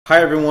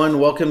Hi everyone,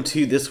 welcome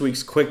to this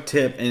week's quick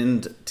tip,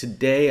 and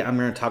today I'm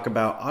going to talk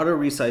about auto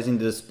resizing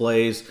the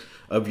displays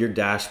of your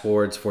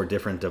dashboards for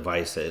different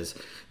devices.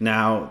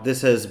 Now,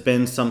 this has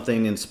been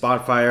something in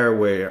Spotfire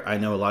where I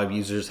know a lot of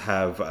users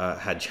have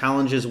had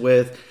challenges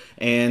with,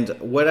 and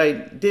what I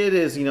did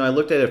is, I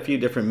looked at a few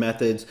different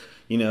methods.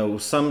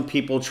 Some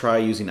people try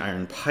using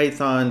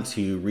Python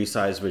to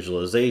resize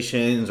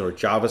visualizations or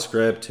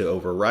JavaScript to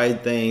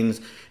override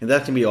things, and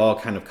that can be all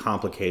kind of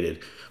complicated.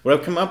 What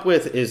I've come up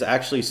with is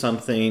actually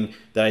something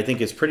that I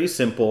think is pretty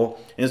simple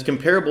and is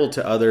comparable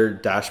to other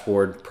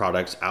dashboard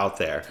products out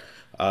there.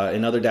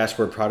 In other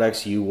dashboard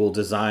products, you will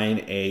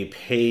design a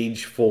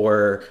page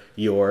for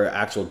your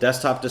actual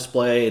desktop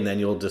display, and then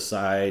you'll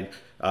decide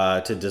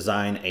to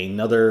design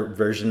another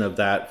version of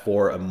that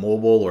for a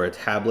mobile or a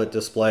tablet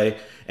display.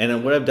 And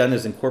then what I've done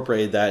is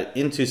incorporated that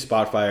into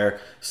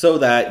Spotfire so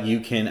that you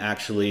can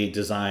actually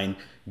design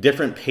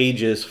different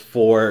pages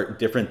for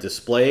different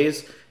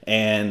displays,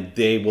 and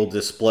they will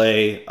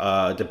display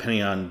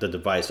depending on the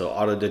device. So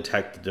auto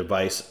detect the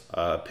device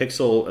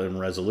pixel and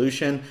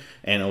resolution,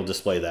 and it'll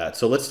display that.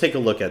 So let's take a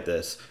look at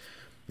this.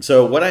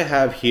 So what I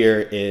have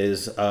here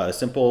is a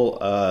simple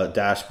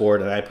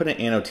dashboard, and I put an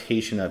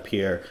annotation up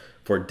here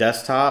for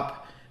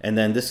desktop, and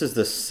then this is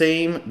the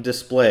same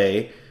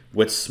display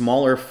with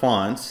smaller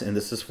fonts, and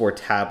this is for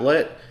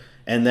tablet.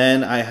 And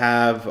then I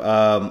have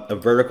a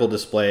vertical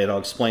display, and I'll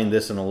explain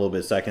this in a little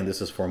bit second.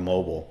 This is for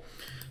mobile.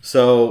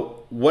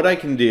 So what I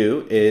can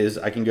do is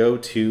I can go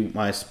to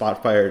my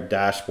Spotfire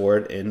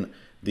dashboard in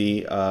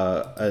the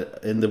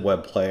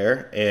web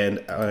player,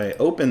 and I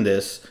open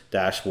this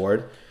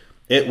dashboard.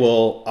 It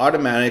will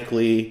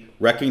automatically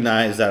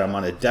recognize that I'm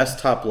on a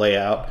desktop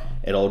layout.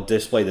 It'll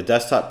display the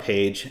desktop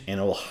page, and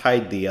it will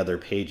hide the other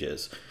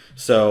pages.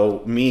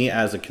 So me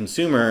as a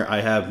consumer,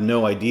 I have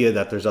no idea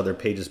that there's other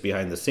pages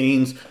behind the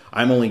scenes.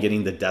 I'm only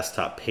getting the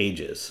desktop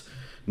pages.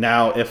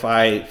 Now, if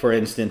I, for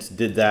instance,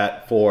 did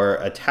that for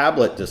a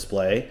tablet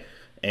display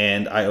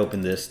and I open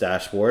this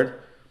dashboard,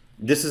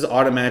 this is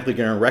automatically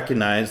going to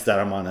recognize that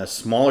I'm on a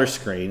smaller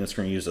screen. It's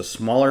going to use a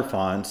smaller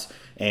fonts,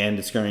 and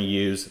it's going to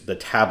use the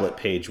tablet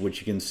page,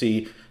 which you can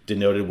see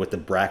denoted with the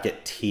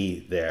bracket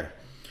T there.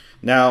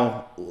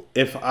 Now,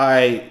 if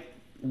I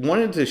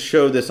wanted to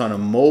show this on a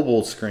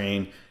mobile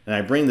screen and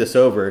I bring this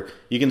over,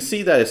 you can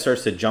see that it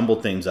starts to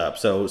jumble things up.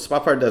 So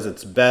Spotfire does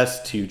its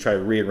best to try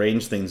to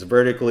rearrange things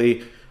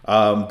vertically,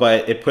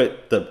 but it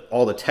put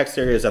all the text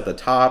areas at the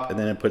top, and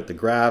then it put the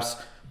graphs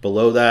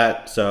below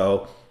that.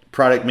 So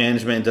product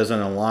management doesn't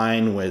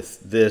align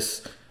with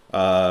this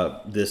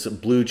this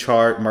blue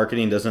chart.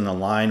 Marketing doesn't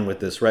align with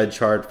this red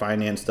chart.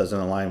 Finance doesn't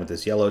align with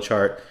this yellow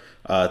chart.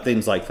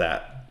 Things like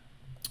that.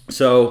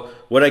 So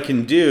what I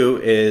can do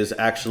is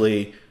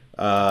actually,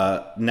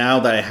 now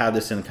that I have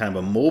this in kind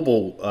of a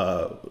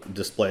mobile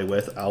display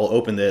with, I'll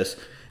open this,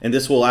 and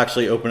this will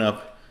actually open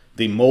up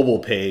the mobile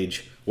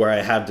page where I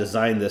have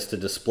designed this to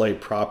display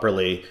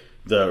properly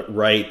the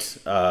right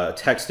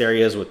text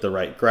areas with the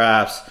right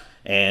graphs,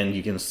 and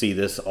you can see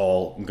this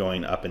all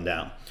going up and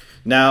down.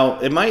 Now,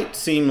 it might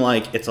seem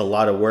like it's a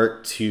lot of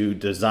work to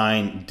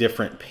design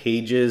different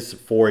pages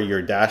for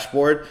your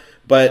dashboard,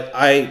 but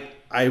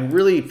I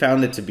really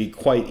found it to be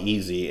quite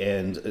easy,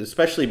 and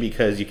especially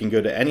because you can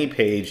go to any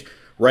page,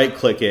 right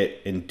click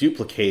it and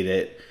duplicate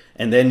it,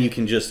 and then you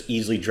can just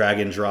easily drag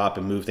and drop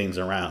and move things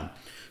around.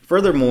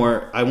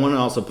 Furthermore, I want to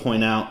also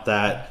point out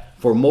that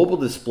for mobile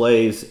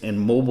displays and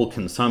mobile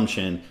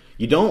consumption,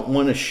 you don't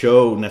want to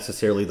show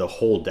necessarily the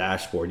whole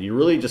dashboard. You're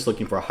really just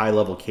looking for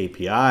high-level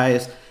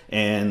KPIs,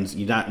 and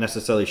you're not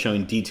necessarily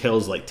showing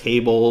details like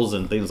tables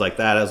and things like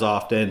that as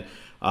often.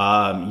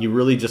 You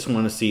really just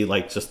want to see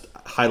just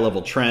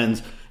high-level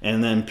trends,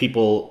 and then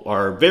people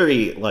are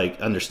very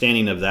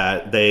understanding of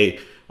that. They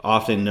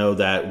often know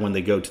that when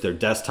they go to their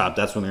desktop,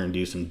 that's when they're going to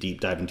do some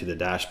deep dive into the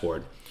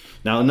dashboard.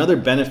 Now, another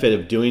benefit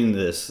of doing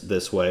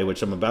this way,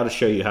 which I'm about to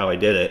show you how I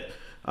did it,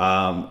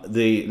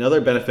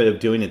 another benefit of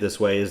doing it this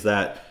way is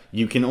that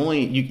you can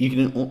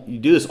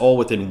do this all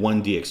within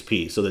one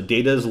DXP. So the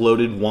data is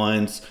loaded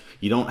once.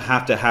 You don't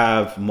have to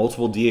have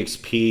multiple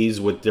DXPs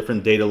with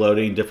different data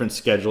loading, different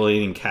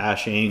scheduling and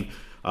caching,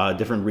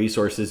 different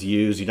resources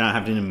used. You're not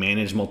having to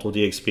manage multiple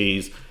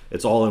DXPs.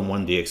 It's all in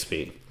one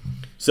DXP.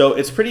 So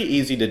it's pretty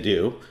easy to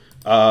do.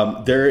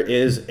 There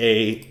is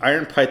a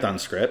Python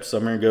script. So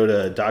I'm going to go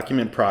to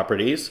Document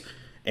Properties,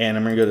 and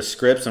I'm going to go to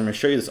Scripts. I'm going to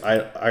show you this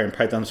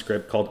Python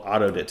script called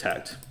Auto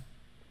Detect.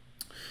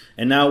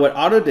 And now what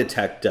Auto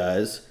Detect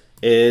does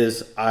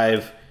is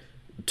I've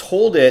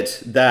told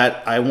it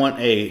that I want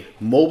a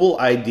mobile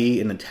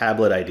ID and a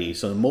tablet ID.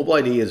 So the mobile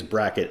ID is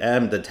bracket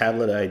M, the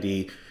tablet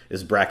ID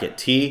is bracket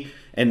T.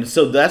 And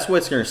so that's what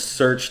it's going to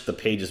search the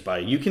pages by.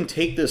 You can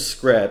take this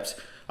script.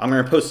 I'm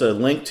going to post a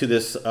link to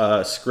this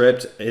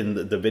script in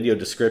the video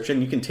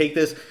description. You can take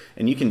this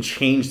and you can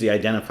change the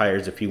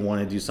identifiers if you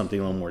want to do something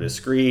a little more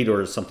discreet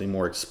or something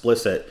more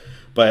explicit.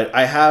 But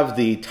I have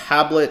the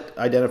tablet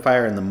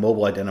identifier and the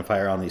mobile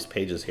identifier on these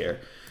pages here.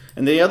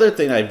 And the other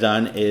thing I've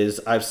done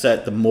is I've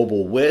set the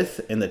mobile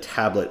width and the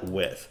tablet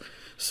width.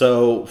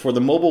 So for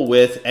the mobile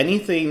width,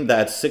 anything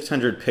that's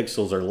 600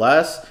 pixels or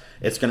less,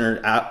 it's going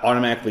to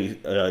automatically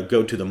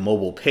go to the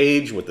mobile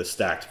page with the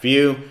stacked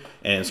view,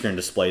 and it's going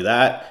to display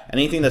that.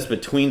 Anything that's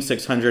between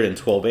 600 and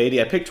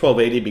 1280, I picked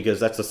 1280 because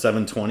that's a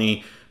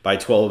 720 by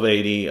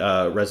 1280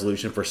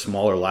 resolution for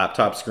smaller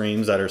laptop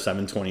screens that are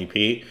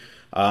 720p.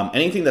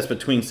 Anything that's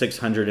between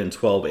 600 and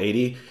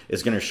 1280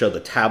 is going to show the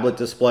tablet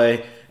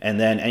display, and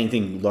then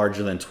anything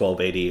larger than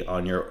 1280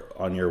 on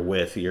your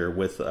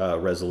width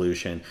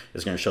resolution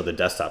is going to show the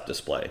desktop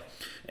display.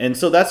 And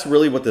so that's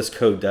really what this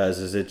code does.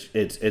 Is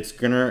it's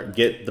going to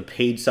get the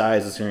page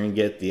size, it's going to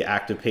get the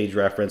active page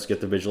reference,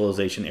 get the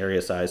visualization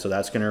area size. So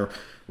that's going to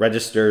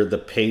register the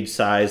page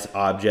size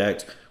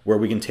object, where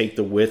we can take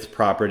the width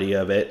property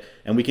of it,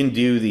 and we can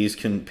do these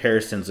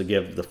comparisons to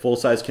give the full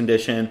size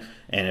condition.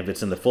 And if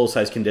it's in the full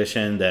size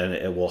condition, then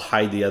it will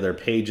hide the other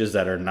pages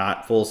that are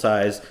not full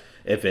size.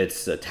 If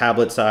it's a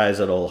tablet size,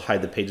 it'll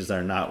hide the pages that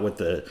are not with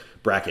the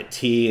bracket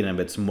T. And if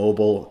it's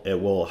mobile,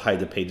 it will hide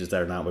the pages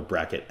that are not with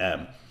bracket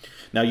M.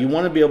 Now you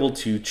want to be able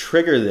to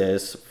trigger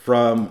this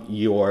from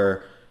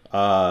your,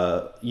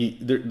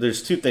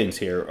 there's two things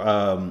here.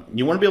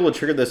 You want to be able to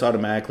trigger this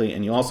automatically,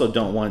 and you also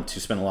don't want to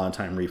spend a lot of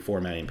time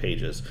reformatting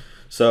pages.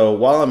 So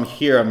while I'm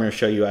here, I'm going to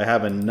show you, I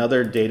have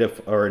another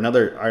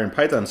another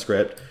IronPython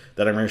script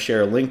that I'm going to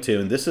share a link to,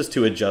 and this is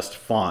to adjust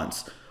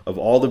fonts of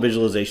all the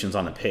visualizations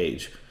on a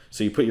page.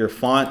 So you put your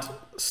font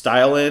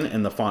style in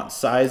and the font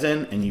size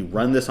in, and you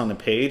run this on the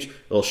page,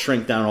 it'll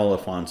shrink down all the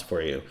fonts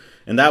for you.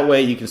 And that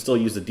way you can still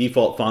use the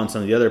default fonts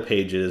on the other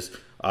pages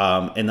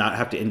and not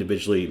have to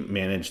individually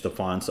manage the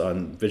fonts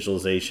on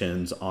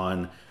visualizations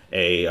on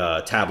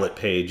a tablet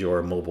page or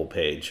a mobile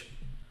page.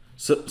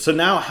 So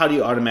now how do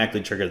you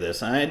automatically trigger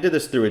this? And I did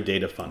this through a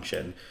data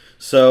function.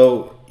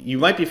 So you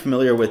might be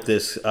familiar with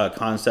this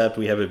concept.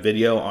 We have a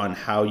video on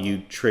how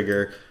you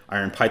trigger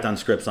IronPython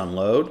scripts on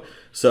load.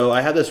 So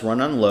I have this run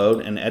on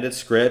load and edit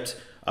script.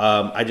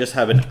 I just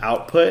have an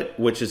output,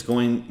 which is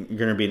going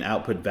to be an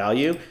output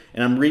value,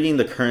 and I'm reading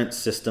the current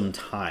system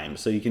time.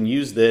 So you can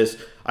use this.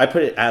 I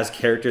put it as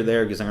character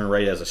there because I'm going to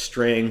write it as a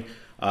string,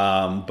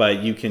 but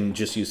you can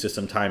just use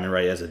system time and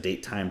write it as a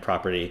date time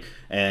property.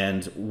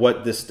 And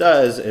what this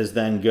does is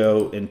then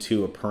go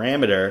into a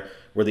parameter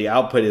where the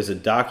output is a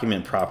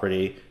document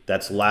property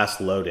that's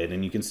last loaded.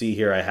 And you can see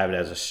here I have it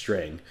as a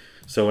string.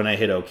 So when I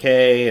hit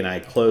OK and I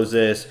close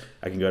this,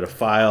 I can go to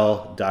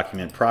File,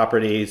 Document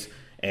Properties,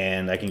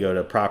 and I can go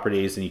to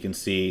Properties, and you can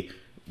see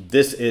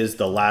this is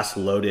the last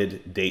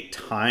loaded date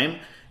time.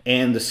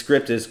 And the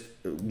script is,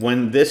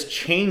 when this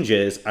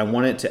changes, I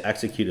want it to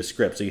execute a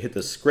script. So you hit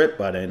the script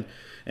button,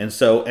 and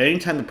so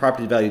anytime the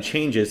property value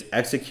changes,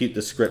 execute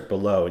the script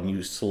below, and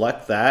you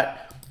select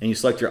that, and you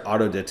select your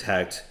auto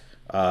detect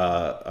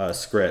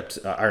script,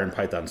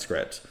 IronPython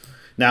script.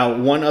 Now,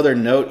 one other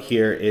note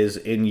here is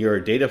in your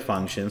data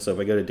function. So if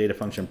I go to data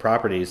function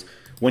properties,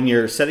 when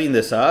you're setting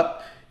this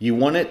up, you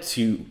want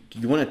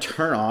to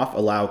turn off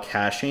allow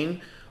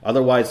caching.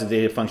 Otherwise, the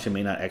data function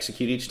may not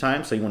execute each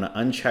time. So you want to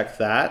uncheck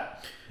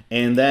that.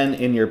 And then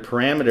in your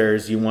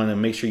parameters, you want to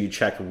make sure you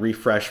check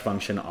refresh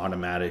function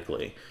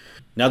automatically.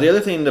 Now, the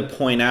other thing to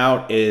point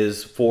out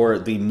is for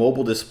the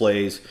mobile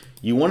displays,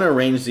 you want to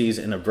arrange these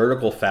in a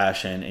vertical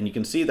fashion. And you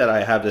can see that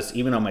I have this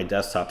even on my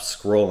desktop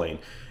scrolling.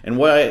 And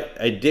what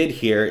I did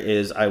here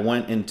is I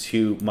went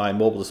into my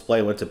mobile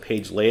display, went to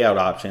page layout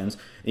options,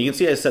 and you can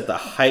see I set the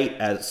height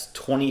as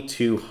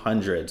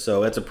 2200.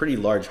 So that's a pretty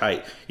large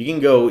height. You can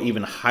go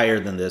even higher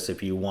than this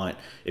if you want,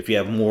 if you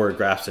have more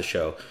graphs to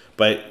show.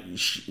 But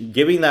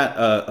giving that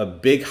a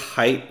big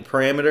height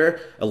parameter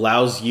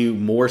allows you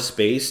more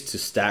space to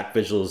stack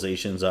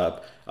visualizations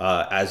up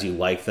as you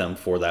like them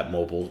for that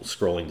mobile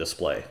scrolling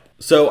display.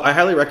 So I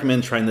highly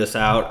recommend trying this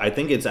out. I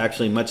think it's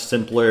actually much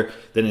simpler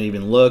than it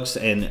even looks,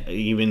 and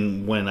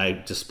even when I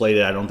displayed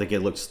it, I don't think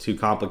it looks too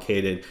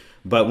complicated.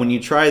 But when you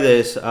try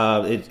this,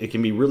 it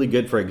can be really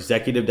good for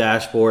executive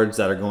dashboards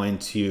that are going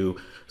to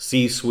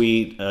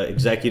C-suite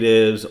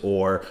executives,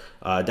 or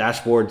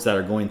dashboards that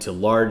are going to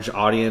large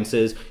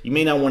audiences. You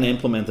may not want to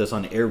implement this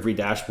on every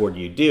dashboard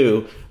you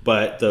do,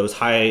 but those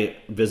high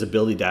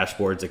visibility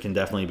dashboards, it can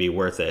definitely be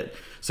worth it.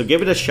 So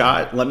give it a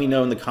shot. Let me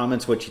know in the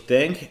comments what you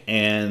think.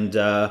 And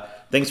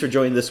thanks for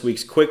joining this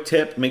week's quick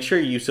tip. Make sure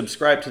you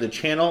subscribe to the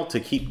channel to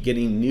keep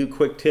getting new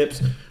quick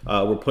tips.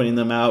 We're putting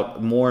them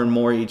out more and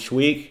more each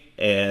week.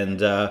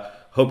 And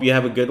hope you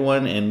have a good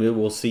one, and we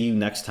will see you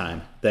next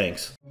time.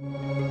 Thanks.